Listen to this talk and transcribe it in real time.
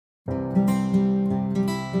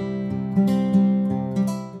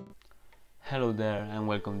Hello there and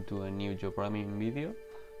welcome to a new geoprogramming video.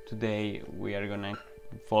 Today we are gonna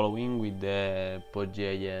following with the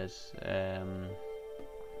PostGIS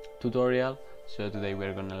tutorial. So today we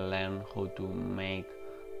are gonna learn how to make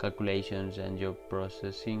calculations and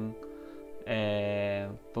geoprocessing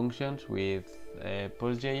functions with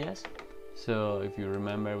PostGIS. So if you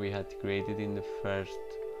remember, we had created in the first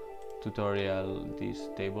tutorial this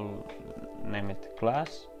table named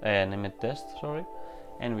test,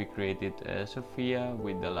 and we created Sophia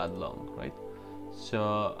with the lat long, right?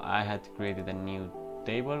 So I had created a new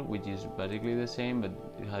table which is basically the same, but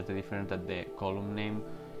it has the difference that the column name,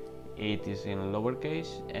 it is in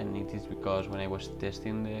lowercase, and it is because when I was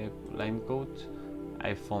testing the line code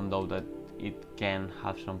I found out that it can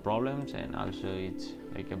have some problems, and also it's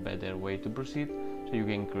like a better way to proceed. So you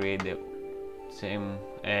can create the same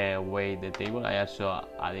way the table. I also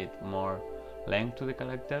added more length to the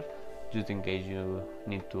character just in case you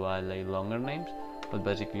need to add like longer names, but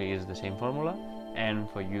basically it's the same formula. And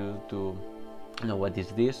for you to know what is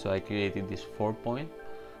this, so I created this 4-point,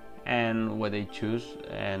 and what I choose,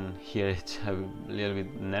 and here it's a little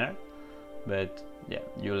bit nerd, but yeah,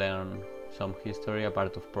 you learn some history, a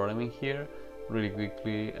part of programming here really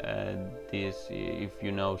quickly. This, if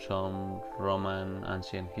you know some Roman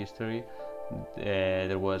ancient history,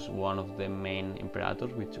 there was one of the main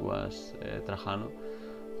imperators, which was Trajano,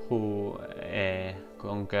 who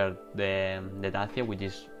conquered the Dacia, which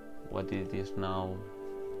is what it is now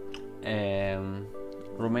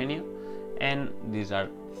Romania. And these are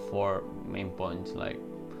 4 main points, like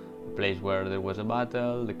a place where there was a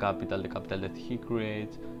battle, the capital that he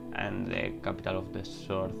creates, and the capital of the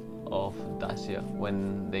sort of Dacia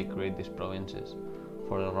when they create these provinces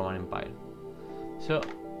for the Roman Empire. So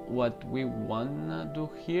what we wanna do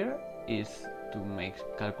here is to make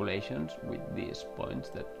calculations with these points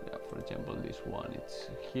that, for example, this one, it's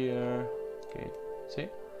here, okay, see,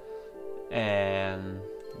 and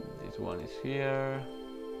this one is here,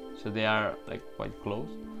 so they are like quite close.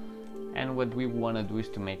 And what we want to do is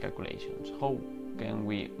to make calculations. How can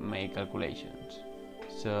we make calculations?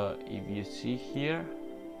 So if you see here,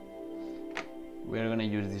 we are going to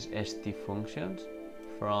use these st functions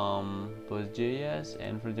from PostGIS,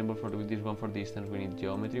 and for example for this one, for distance, we need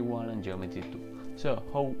geometry 1 and geometry 2. So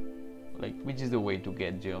how, like, which is the way to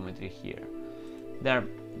get geometry here? There are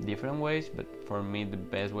different ways, but for me the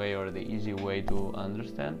best way, or the easy way to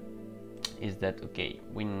understand, is that, okay,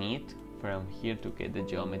 we need from here to get the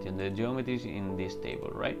geometry, and the geometry is in this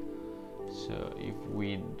table, right? So if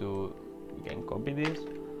we do, we can copy this.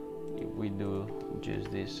 If we do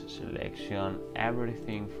just this selection,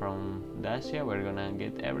 everything from Dacia, we're gonna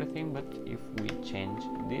get everything. But if we change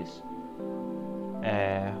this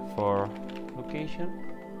for location,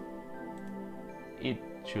 it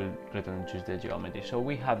should return just the geometry. So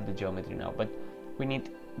we have the geometry now, but we need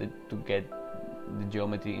to get the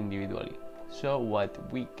geometry individually. So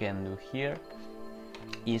what we can do here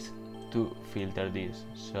is to filter this.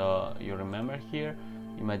 So you remember here,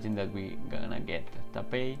 imagine that we gonna get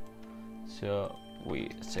tape. So we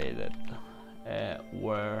say that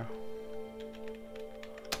where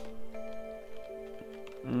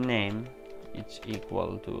name is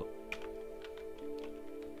equal to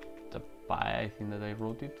the pi, I think that I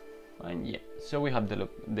wrote it fine, yeah. So we have the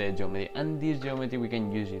geometry, and this geometry we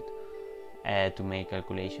can use it to make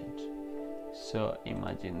calculations. So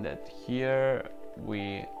imagine that here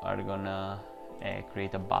we are gonna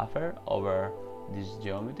create a buffer over this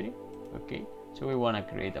geometry, okay? So we want to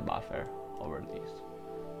create a buffer over this.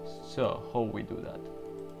 So how we do that?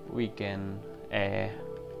 We can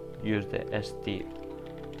use the st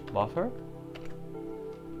buffer,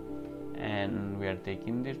 and we are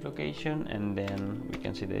taking this location, and then we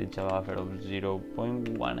can see that it's a buffer of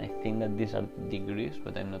 0.1. I think that these are degrees,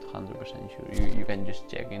 but I'm not 100% sure. You can just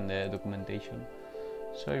check in the documentation.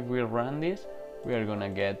 So if we run this, we are gonna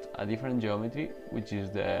get a different geometry, which is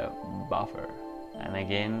the buffer. And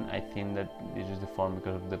again, I think that this is the form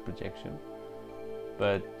because of the projection,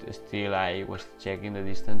 but still I was checking the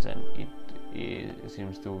distance and it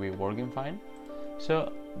seems to be working fine.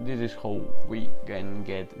 So this is how we can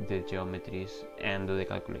get the geometries and do the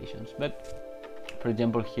calculations. But for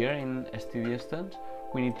example here in st distance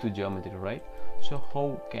we need 2 geometries, right? So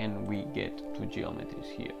how can we get 2 geometries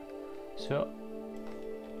here? So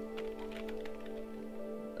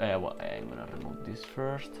well, I'm gonna remove this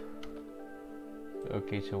first.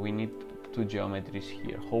 Okay, so we need 2 geometries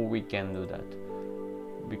here. How we can do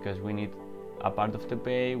that? Because we need a part of the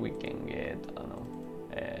pay, we can get, I don't know,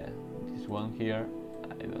 this one here.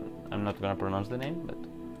 I'm not gonna pronounce the name, but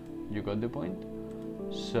you got the point.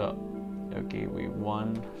 So okay, we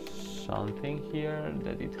want something here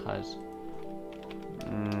that it has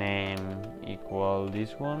name equal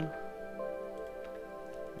this one.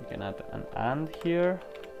 We can add an and here,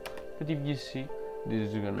 but if you see, this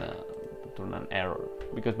is gonna turn an error,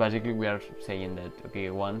 because basically we are saying that okay,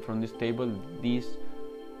 one from this table, this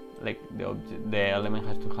like the element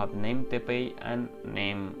has to have name TP and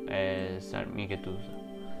name Sarmiquetusa.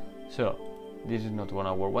 So this is not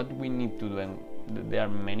gonna work. What we need to do, and there are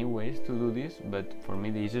many ways to do this, but for me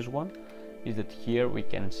the easiest one is that here we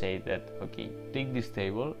can say that okay, take this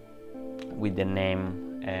table with the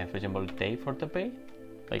name for example T for TP,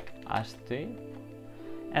 like as T,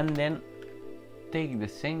 and then take the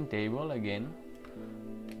same table again,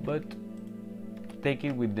 but take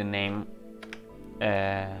it with the name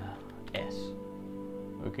S,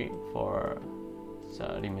 okay, for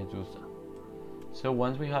Sarimetusa. So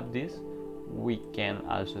once we have this, we can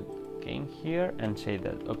also came here and say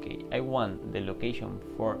that okay, I want the location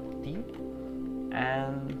for T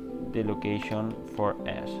and the location for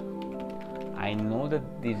S. I know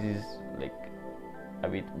that this is like a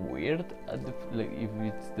bit weird at the, like if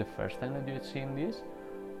it's the first time that you're seeing this,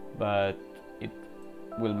 but it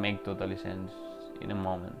will make totally sense in a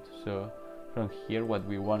moment. So from here what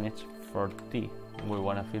we want is for T we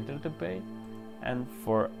want to filter the pay, and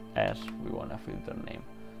for S we want to filter name.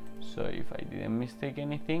 So if I didn't mistake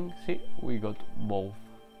anything, see, we got both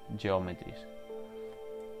geometries.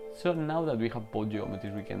 So now that we have both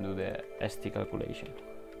geometries, we can do the ST calculation.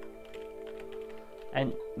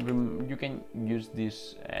 And you can use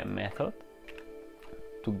this method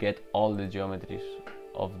to get all the geometries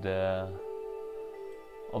of the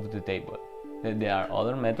table. There are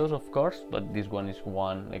other methods, of course, but this one is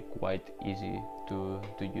one like quite easy to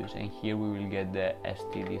use. And here we will get the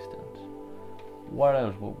ST distance. What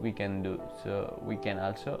else we can do? So we can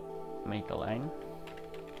also make a line,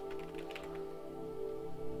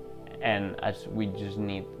 and as we just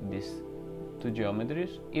need these two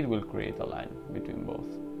geometries, it will create a line between both.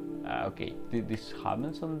 Okay, this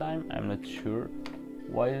happens sometimes. I'm not sure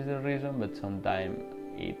why is the reason, but sometimes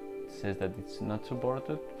it says that it's not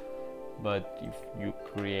supported. But if you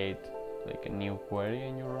create like a new query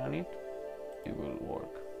and you run it, it will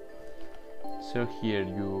work. So here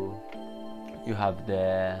you have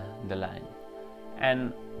the line,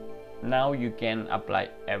 and now you can apply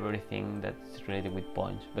everything that's related with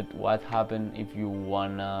points. But what happens if you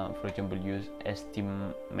wanna, for example, use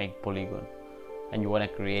make polygon and you wanna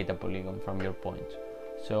create a polygon from your points?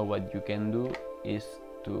 So what you can do is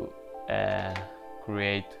to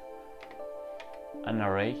create an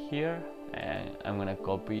array here. I'm gonna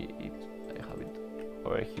copy it, I have it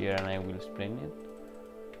over here and I will explain it.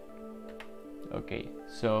 Okay,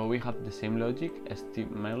 so we have the same logic as the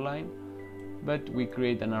line, but we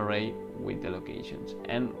create an array with the locations,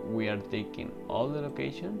 and we are taking all the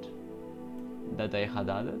locations that I had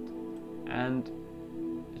added, and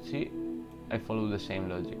see, I follow the same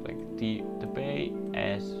logic, like T pay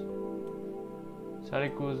S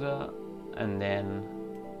Sarikusa, and then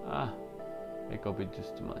I copied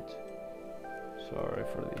just too much. Sorry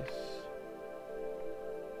for this.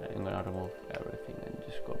 I'm gonna remove everything and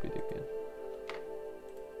just copy it again.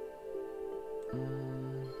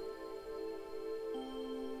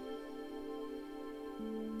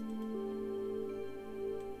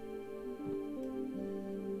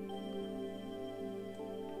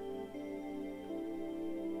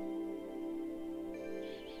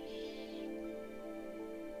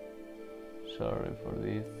 Sorry for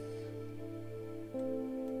this.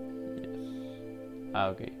 Yes.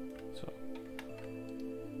 Okay, so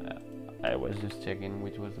I was just checking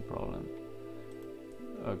which was the problem.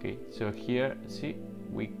 Okay, so here, see,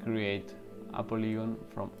 we create a polygon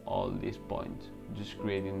from all these points, just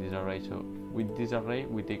creating this array. So with this array,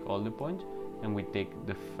 we take all the points, and we take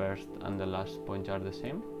the first and the last points are the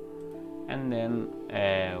same, and then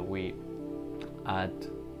we add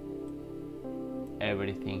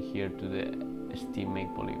everything here to the ST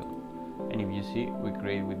make polygon. And if you see, we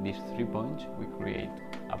create with these 3 points, we create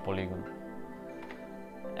a polygon.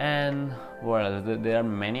 And well, there are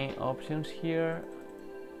many options here.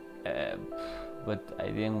 But I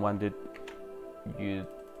didn't want you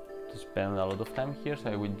to spend a lot of time here,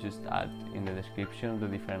 so I will just add in the description the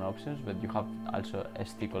different options. But you have also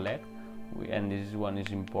ST collect, and this one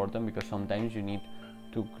is important because sometimes you need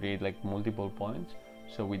to create like multiple points.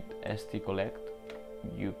 So with ST collect,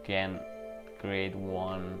 you can create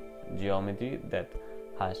one geometry that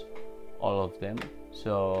has all of them.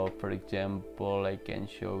 So for example, I can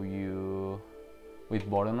show you with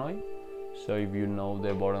Voronoi. So if you know the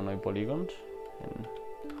Voronoi polygons, and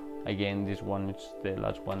Again, this one is the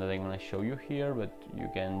last one that I'm gonna show you here, but you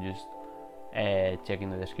can just check in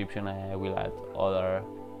the description. I will add other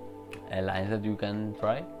lines that you can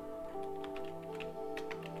try.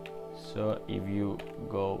 So if you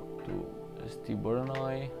go to Steve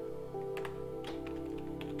Voronoi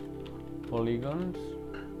polygons,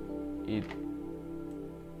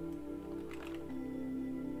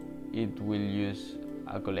 it will use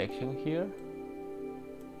a collection here,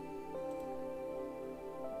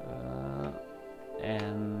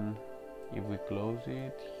 and if we close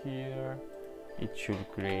it here, it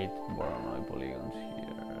should create Voronoi polygons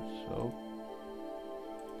here. So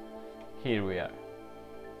here we are.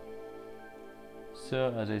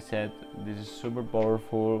 So as I said, this is super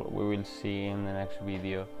powerful. We will see in the next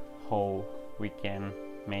video how we can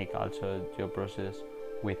make also geoprocess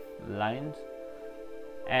with lines.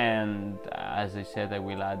 And as I said, I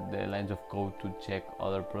will add the lines of code to check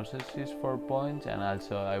other processes for points, and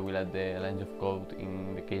also I will add the lines of code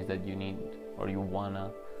in the case that you need or you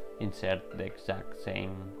wanna insert the exact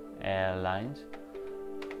same lines,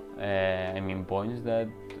 I mean points that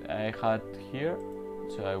I had here.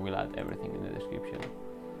 So I will add everything in the description.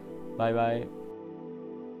 Bye bye.